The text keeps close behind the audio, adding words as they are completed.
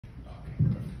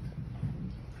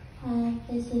Hi,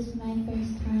 this is my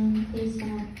first time. Please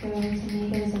don't throw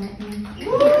tomatoes at me.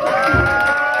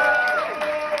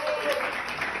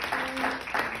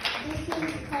 This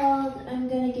is called I'm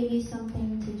Gonna Give You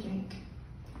Something to Drink.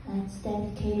 It's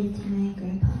dedicated to my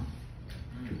grandpa.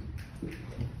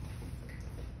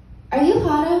 Are you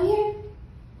hot out here?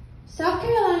 South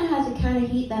Carolina has a kind of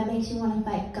heat that makes you want to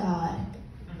fight God.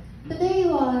 But there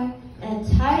you are, in a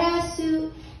tight-ass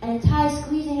suit and a tie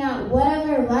squeezing out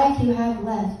whatever life you have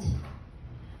left.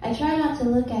 I try not to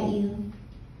look at you,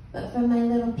 but from my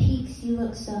little peeks you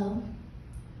look so.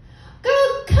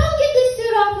 Girl, come get this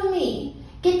suit off of me.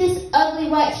 Get this ugly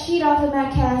white sheet off of my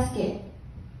casket.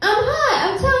 I'm hot,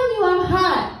 I'm telling you I'm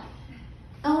hot.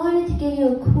 I wanted to give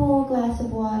you a cool glass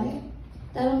of water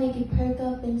that'll make you perk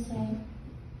up and say,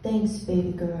 thanks,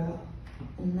 baby girl,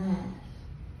 and laugh.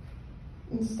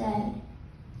 Instead,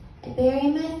 I bury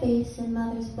my face in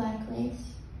mother's black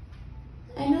lace.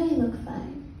 I know you look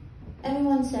fine.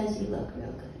 Everyone says you look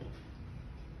real good.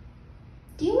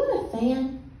 Do you want a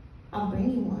fan? I'll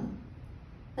bring you one.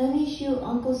 Let me shoot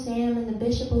Uncle Sam and the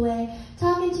bishop away,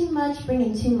 talking too much,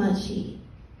 bringing too much heat.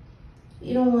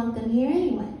 You don't want them here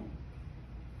anyway.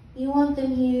 You want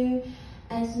them here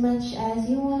as much as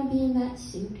you want to be in that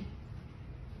suit.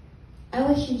 I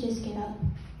wish you'd just get up.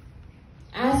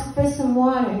 Ask for some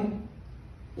water.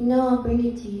 You know I'll bring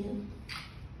it to you.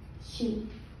 Shoot,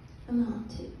 I'm hot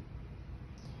too.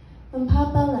 When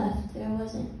Papa left, there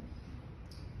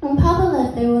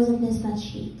wasn't this much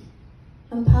heat.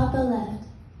 When Papa left,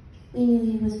 we knew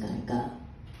he was gonna go.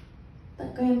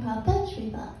 But Grandpa Petrie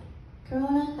thought,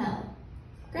 Corona hell.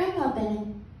 Grandpa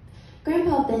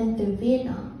been through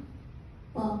Vietnam.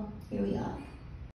 Well, here we are.